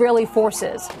and Israeli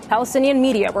forces. Palestinian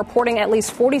media reporting at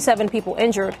least 47 people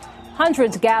injured.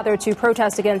 Hundreds gathered to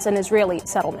protest against an Israeli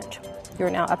settlement. You're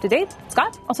now up to date.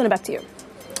 Scott, I'll send it back to you.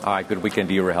 All right, good weekend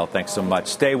to you, Rahel. Thanks so much.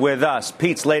 Stay with us.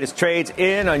 Pete's latest trades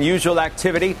in unusual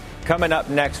activity coming up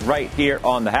next right here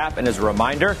on The Hap. And as a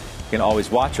reminder, you can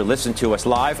always watch or listen to us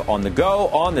live on the go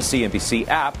on the CNBC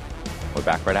app. We're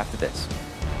back right after this.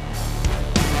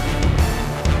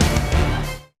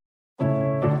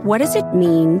 What does it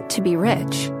mean to be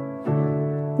rich?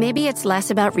 Maybe it's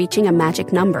less about reaching a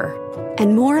magic number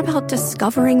and more about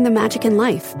discovering the magic in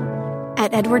life.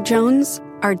 At Edward Jones,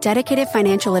 our dedicated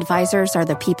financial advisors are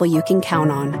the people you can count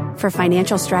on for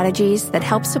financial strategies that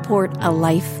help support a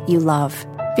life you love.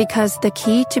 Because the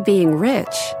key to being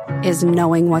rich is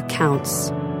knowing what counts.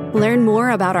 Learn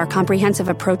more about our comprehensive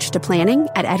approach to planning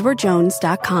at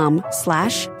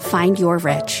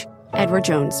edwardjones.com/findyourrich. Edward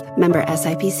Jones, member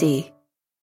SIPC.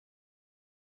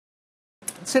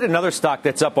 Let's hit another stock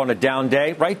that's up on a down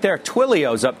day. Right there,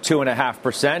 Twilio's up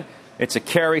 2.5%. It's a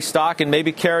Kerry stock, and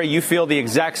maybe, Kerry, you feel the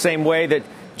exact same way that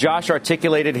Josh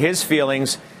articulated his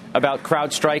feelings about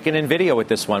CrowdStrike and NVIDIA with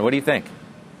this one. What do you think?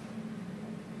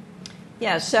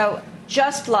 Yeah, so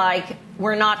just like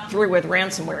we're not through with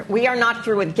ransomware, we are not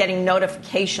through with getting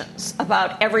notifications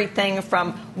about everything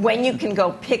from when you can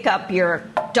go pick up your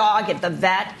dog at the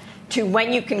vet to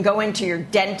when you can go into your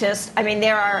dentist. I mean,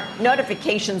 there are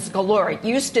notifications galore. It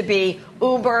used to be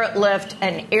Uber, Lyft,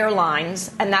 and airlines,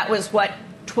 and that was what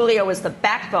Twilio was the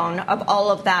backbone of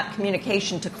all of that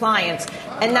communication to clients.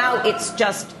 And now it's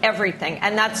just everything.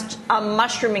 And that's a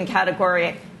mushrooming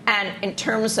category. And in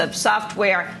terms of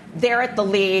software, they're at the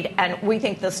lead, and we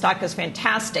think the stock is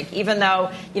fantastic, even though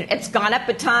it's gone up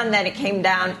a ton, then it came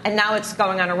down, and now it's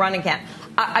going on a run again.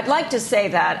 I'd like to say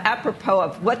that apropos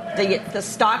of what the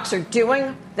stocks are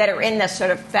doing that are in this sort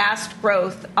of fast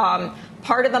growth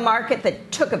part of the market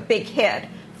that took a big hit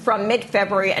from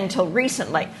mid-February until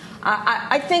recently.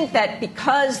 I think that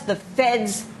because the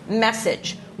Fed's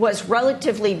message was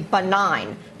relatively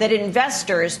benign, that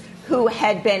investors who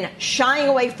had been shying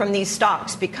away from these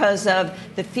stocks because of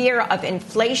the fear of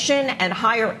inflation and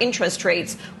higher interest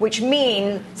rates, which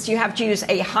means you have to use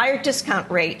a higher discount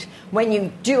rate when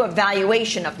you do a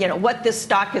valuation of, what this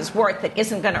stock is worth that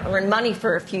isn't going to earn money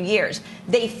for a few years,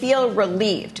 they feel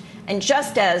relieved. And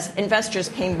just as investors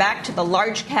came back to the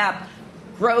large cap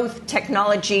growth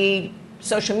technology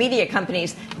social media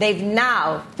companies, they've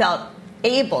now felt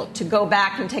able to go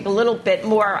back and take a little bit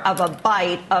more of a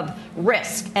bite of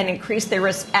risk and increase their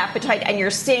risk appetite. And you're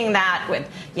seeing that with,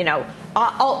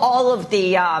 all of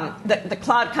the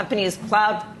cloud companies,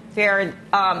 Cloudflare,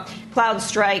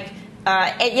 CrowdStrike,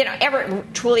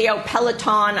 Twilio,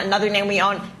 Peloton, another name we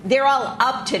own, they're all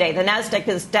up today. The Nasdaq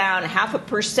is down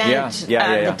 0.5%.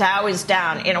 The Dow is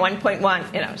down,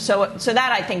 1.1. So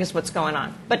that I think is what's going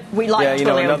on. But we like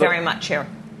Twilio very much here.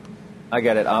 I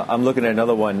get it. I'm looking at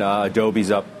another one.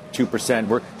 Adobe's up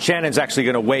 2%. Shannon's actually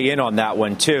going to weigh in on that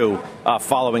one, too,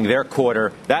 following their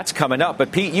quarter. That's coming up.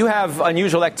 But, Pete, you have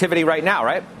unusual activity right now,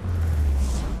 right?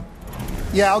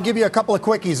 Yeah, I'll give you a couple of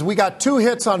quickies. We got two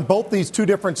hits on both these two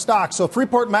different stocks. So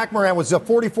Freeport-McMoRan was a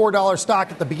 $44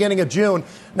 stock at the beginning of June.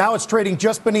 Now it's trading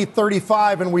just beneath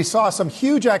 35, and we saw some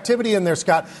huge activity in there,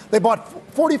 Scott. They bought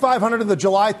 4,500 of the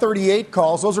July 38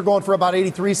 calls. Those are going for about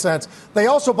 83 cents. They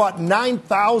also bought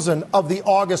 9,000 of the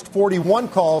August 41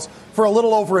 calls for a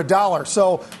little over $1.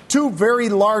 So two very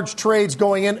large trades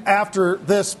going in after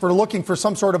this for looking for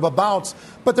some sort of a bounce.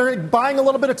 But they're buying a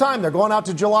little bit of time. They're going out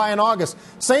to July and August.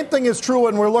 Same thing is true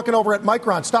when we're looking over at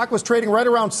Micron. Stock was trading right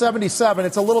around 77.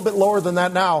 It's a little bit lower than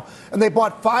that now. And they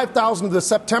bought 5,000 of the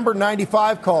September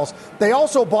 95 calls. They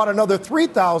also bought another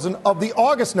 3,000 of the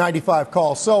August 95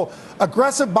 calls. So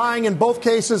aggressive buying in both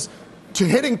cases, to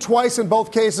hitting twice in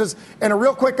both cases. And a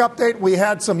real quick update, we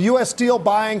had some U.S. Steel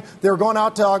buying. They were going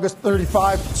out to August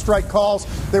 35 strike calls.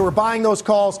 They were buying those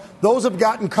calls. Those have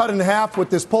gotten cut in half with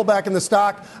this pullback in the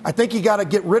stock. I think you got to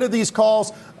get rid of these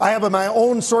calls. I have my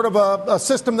own sort of a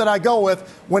system that I go with.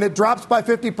 When it drops by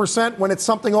 50%, when it's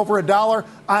something over $1,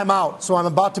 I'm out. So I'm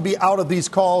about to be out of these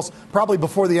calls probably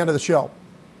before the end of the show.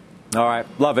 All right.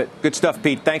 Love it. Good stuff,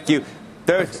 Pete. Thank you.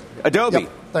 There's Adobe.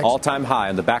 Yep. All-time high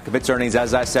on the back of its earnings,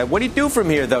 as I said. What do you do from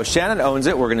here, though? Shannon owns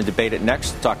it. We're going to debate it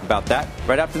next. Talk about that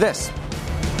right after this.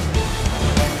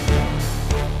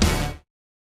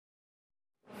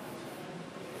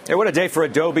 Hey, what a day for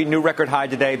Adobe. New record high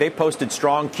today. They posted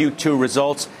strong Q2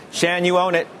 results. Shan, you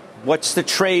own it. What's the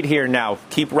trade here now?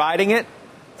 Keep riding it?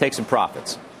 Take some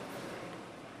profits.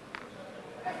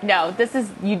 No,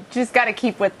 you just got to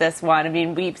keep with this one. I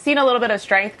mean, we've seen a little bit of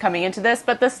strength coming into this,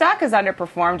 but the stock has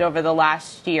underperformed over the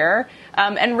last year.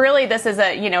 And really, this is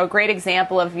a great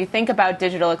example of, if you think about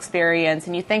digital experience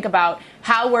and you think about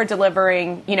how we're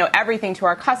delivering, everything to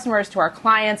our customers, to our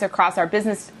clients, across our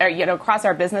business, across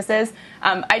our businesses.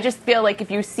 I just feel like if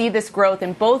you see this growth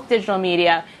in both digital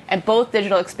media and both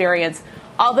digital experience,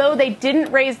 although they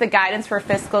didn't raise the guidance for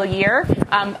fiscal year,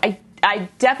 I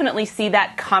definitely see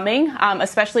that coming,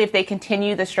 especially if they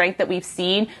continue the strength that we've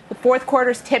seen. The fourth quarter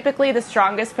is typically the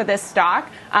strongest for this stock.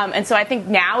 And so I think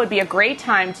now would be a great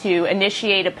time to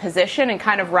initiate a position and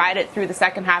kind of ride it through the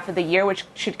second half of the year, which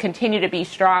should continue to be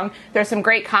strong. There's some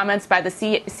great comments by the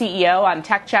CEO on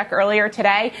Tech Check earlier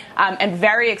today, and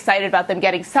very excited about them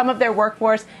getting some of their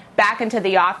workforce back into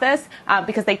the office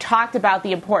because they talked about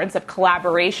the importance of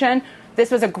collaboration.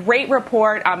 This was a great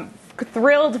report.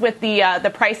 Thrilled with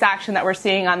the price action that we're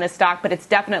seeing on this stock, but it's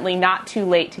definitely not too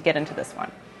late to get into this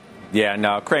one. Yeah,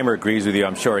 no, Cramer agrees with you,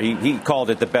 I'm sure. He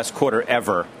called it the best quarter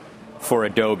ever for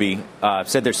Adobe.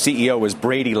 Said their CEO was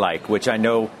Brady-like, which I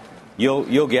know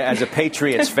you'll get as a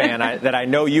Patriots fan that I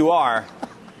know you are.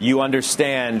 You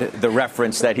understand the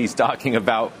reference that he's talking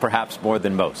about perhaps more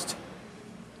than most.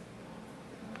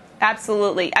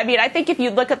 Absolutely. I mean, I think if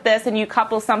you look at this and you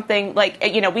couple something like,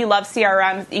 we love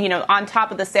CRMs, on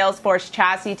top of the Salesforce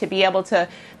chassis to be able to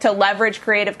leverage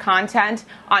creative content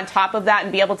on top of that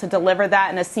and be able to deliver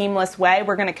that in a seamless way,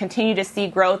 we're going to continue to see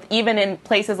growth even in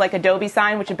places like Adobe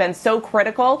Sign, which have been so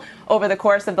critical over the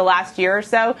course of the last year or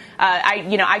so.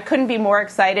 I couldn't be more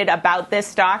excited about this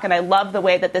stock, and I love the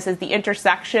way that this is the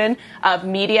intersection of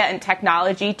media and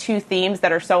technology, two themes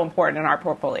that are so important in our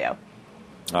portfolio.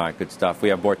 All right, good stuff. We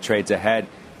have more trades ahead.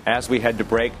 As we head to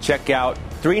break, check out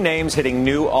 3 names hitting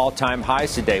new all-time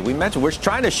highs today. We mentioned we're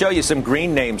trying to show you some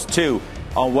green names, too,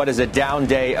 on what is a down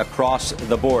day across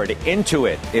the board.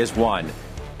 Intuit is one.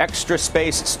 Extra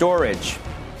Space Storage.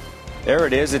 There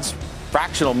it is. It's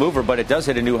fractional mover, but it does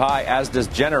hit a new high, as does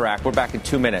Generac. We're back in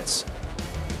 2 minutes.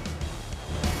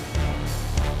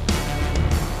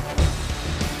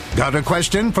 Got a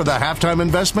question for the Halftime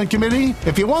Investment Committee?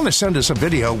 If you want to send us a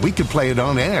video, we could play it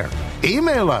on air.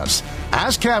 Email us,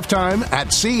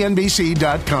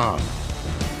 askhalftime@cnbc.com.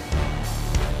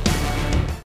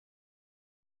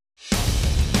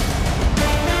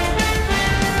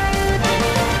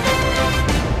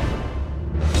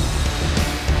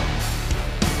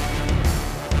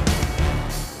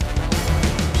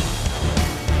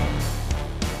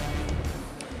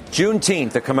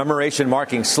 Juneteenth, a commemoration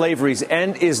marking slavery's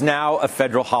end, is now a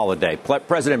federal holiday.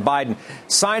 President Biden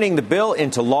signing the bill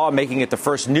into law, making it the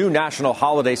first new national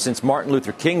holiday since Martin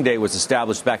Luther King Day was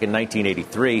established back in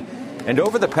 1983. And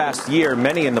over the past year,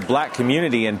 many in the black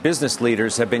community and business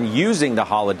leaders have been using the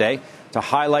holiday to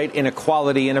highlight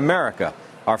inequality in America.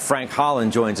 Our Frank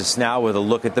Holland joins us now with a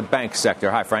look at the bank sector.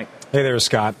 Hi, Frank. Hey there,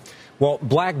 Scott. Well,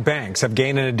 black banks have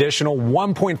gained an additional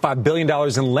 $1.5 billion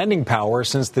in lending power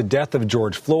since the death of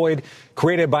George Floyd,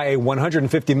 created by a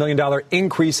 $150 million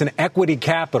increase in equity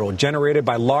capital generated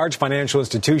by large financial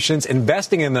institutions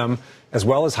investing in them, as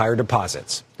well as higher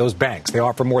deposits. Those banks, they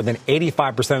offer more than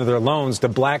 85% of their loans to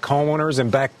black homeowners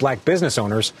and black business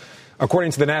owners,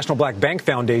 according to the National Black Bank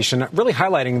Foundation, really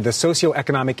highlighting the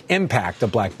socioeconomic impact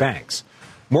of black banks.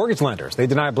 Mortgage lenders, they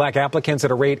deny black applicants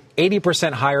at a rate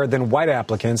 80% higher than white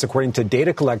applicants, according to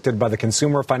data collected by the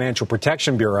Consumer Financial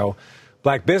Protection Bureau.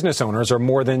 Black business owners are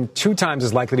more than 2 times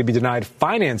as likely to be denied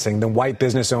financing than white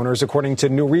business owners, according to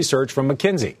new research from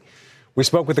McKinsey. We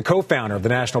spoke with the co-founder of the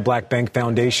National Black Bank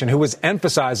Foundation, who was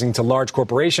emphasizing to large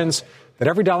corporations that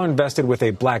every dollar invested with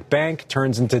a black bank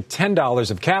turns into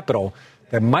 $10 of capital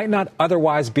that might not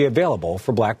otherwise be available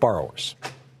for black borrowers.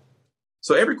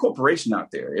 So every corporation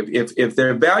out there, if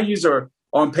their values are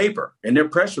on paper and their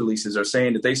press releases are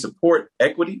saying that they support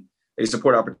equity, they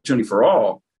support opportunity for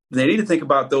all, they need to think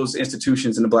about those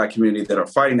institutions in the black community that are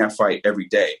fighting that fight every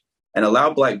day and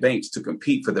allow black banks to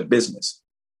compete for the business.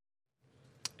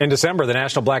 In December, the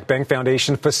National Black Bank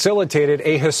Foundation facilitated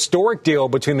a historic deal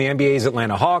between the NBA's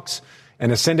Atlanta Hawks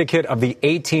and a syndicate of the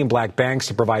 18 black banks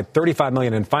to provide $35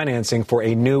 million in financing for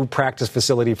a new practice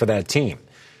facility for that team.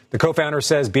 The co-founder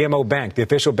says BMO Bank, the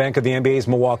official bank of the NBA's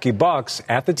Milwaukee Bucks,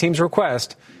 at the team's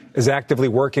request, is actively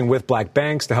working with black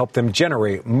banks to help them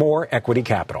generate more equity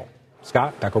capital.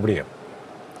 Scott, back over to you.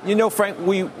 You know, Frank,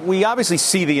 we obviously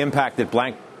see the impact that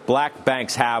black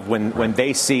banks have when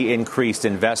they see increased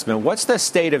investment. What's the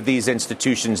state of these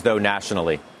institutions, though,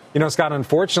 nationally? You know, Scott,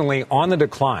 unfortunately, on the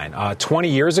decline. 20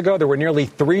 years ago, there were nearly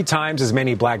 3 times as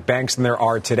many black banks than there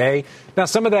are today. Now,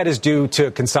 some of that is due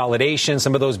to consolidation.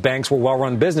 Some of those banks were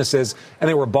well-run businesses, and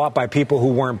they were bought by people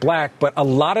who weren't black. But a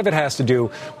lot of it has to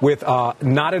do with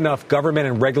not enough government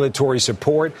and regulatory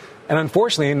support, and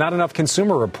unfortunately, not enough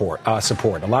consumer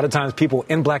support. A lot of times, people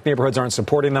in black neighborhoods aren't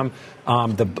supporting them.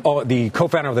 The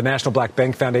co-founder of the National Black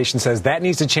Bank Foundation says that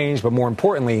needs to change, but more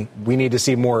importantly, we need to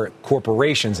see more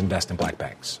corporations invest in black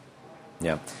banks.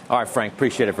 Yeah. All right, Frank,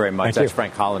 appreciate it very much. That's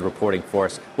Frank Holland reporting for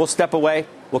us. We'll step away.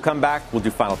 We'll come back. We'll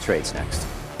do final trades next.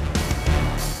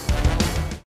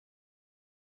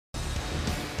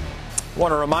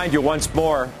 want to remind you once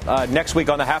more, next week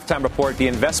on the Halftime Report, the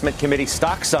Investment Committee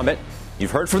Stock Summit.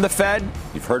 You've heard from the Fed.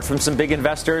 You've heard from some big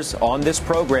investors on this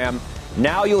program.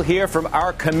 Now you'll hear from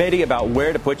our committee about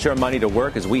where to put your money to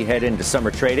work as we head into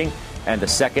summer trading and the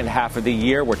second half of the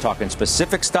year. We're talking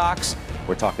specific stocks.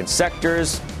 We're talking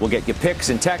sectors. We'll get you picks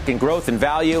in tech and growth and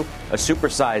value. A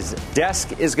supersized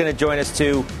desk is going to join us,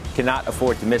 too. Cannot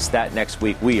afford to miss that next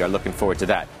week. We are looking forward to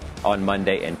that on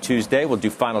Monday and Tuesday. We'll do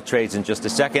final trades in just a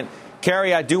second.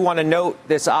 Carrie, I do want to note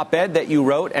this op-ed that you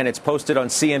wrote, and it's posted on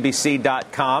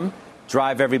CNBC.com.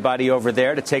 Drive everybody over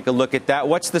there to take a look at that.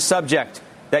 What's the subject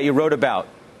that you wrote about?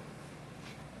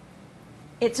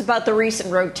 It's about the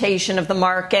recent rotation of the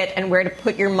market and where to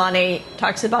put your money.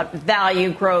 Talks about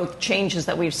value growth changes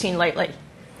that we've seen lately.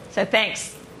 So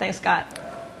thanks. Thanks, Scott.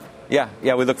 Yeah,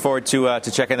 we look forward to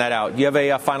checking that out. Do you have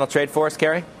a final trade for us,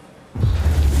 Carrie?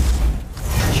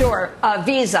 Sure.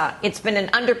 Visa. It's been an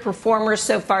underperformer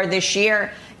so far this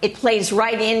year. It plays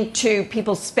right into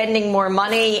people spending more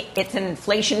money. It's an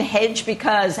inflation hedge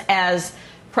because as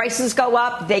prices go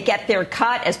up, they get their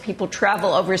cut. As people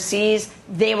travel overseas,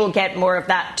 they will get more of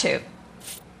that, too.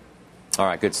 All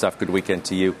right. Good stuff. Good weekend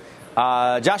to you.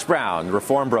 Josh Brown,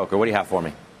 Reform Broker. What do you have for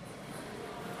me?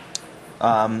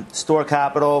 Store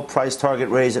Capital, price target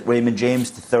raise at Raymond James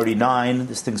to 39.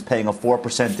 This thing's paying a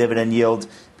 4% dividend yield.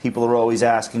 People are always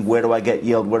asking, where do I get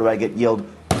yield? Where do I get yield?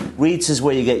 REITs is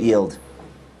where you get yield.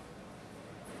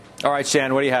 All right,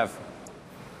 Shan, what do you have?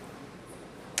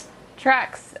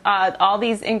 Trex. All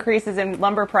these increases in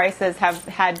lumber prices have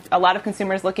had a lot of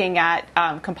consumers looking at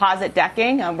composite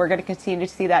decking. We're going to continue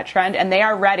to see that trend, and they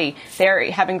are ready.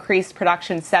 They have increased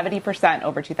production 70%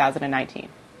 over 2019.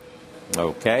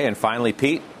 Okay, and finally,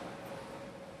 Pete.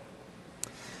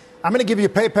 I'm going to give you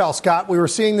PayPal, Scott. We were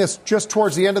seeing this just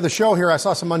towards the end of the show here. I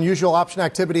saw some unusual option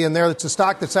activity in there. It's a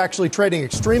stock that's actually trading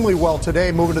extremely well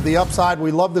today, moving to the upside. We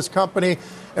love this company.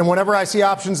 And whenever I see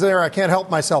options there, I can't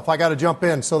help myself. I got to jump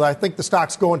in. So I think the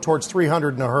stock's going towards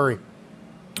 300 in a hurry.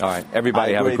 All right.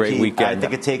 Everybody have a great weekend.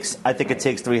 I think it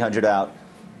takes 300 out.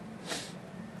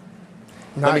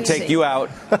 Nice. Let me take you out.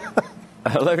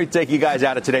 Let me take you guys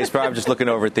out of today's program. I'm just looking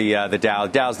over at the Dow.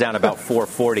 Dow's down about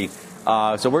 440.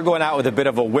 So we're going out with a bit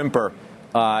of a whimper,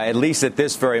 at least at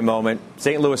this very moment.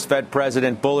 St. Louis Fed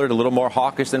President Bullard, a little more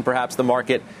hawkish than perhaps the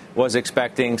market was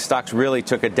expecting. Stocks really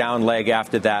took a down leg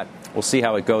after that. We'll see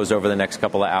how it goes over the next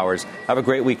couple of hours. Have a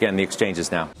great weekend. The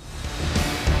exchanges now.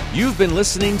 You've been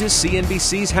listening to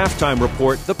CNBC's Halftime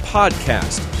Report, the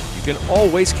podcast. You can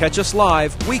always catch us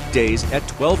live weekdays at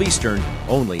 12 Eastern,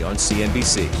 only on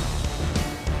CNBC.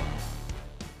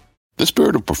 The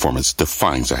spirit of performance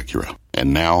defines Acura,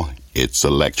 and now it's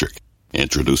electric.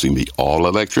 Introducing the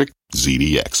all-electric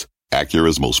ZDX,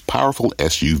 Acura's most powerful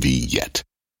SUV yet.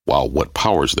 While what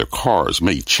powers their cars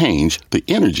may change, the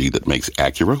energy that makes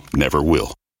Acura never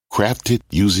will. Crafted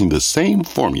using the same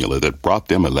formula that brought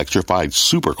them electrified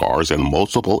supercars and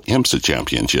multiple IMSA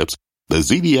championships, the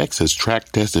ZDX has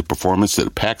track-tested performance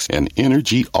that packs an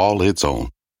energy all its own.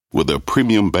 With a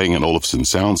premium Bang & Olufsen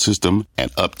sound system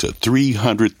and up to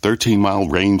 313-mile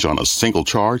range on a single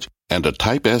charge, and a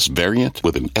Type S variant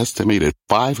with an estimated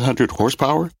 500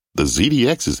 horsepower, the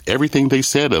ZDX is everything they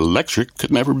said electric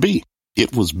could never be.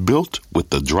 It was built with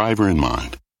the driver in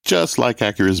mind, just like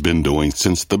Acura's been doing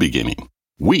since the beginning.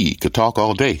 We could talk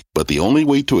all day, but the only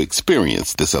way to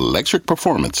experience this electric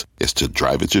performance is to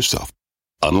drive it yourself.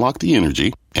 Unlock the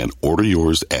energy and order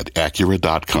yours at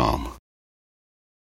Acura.com.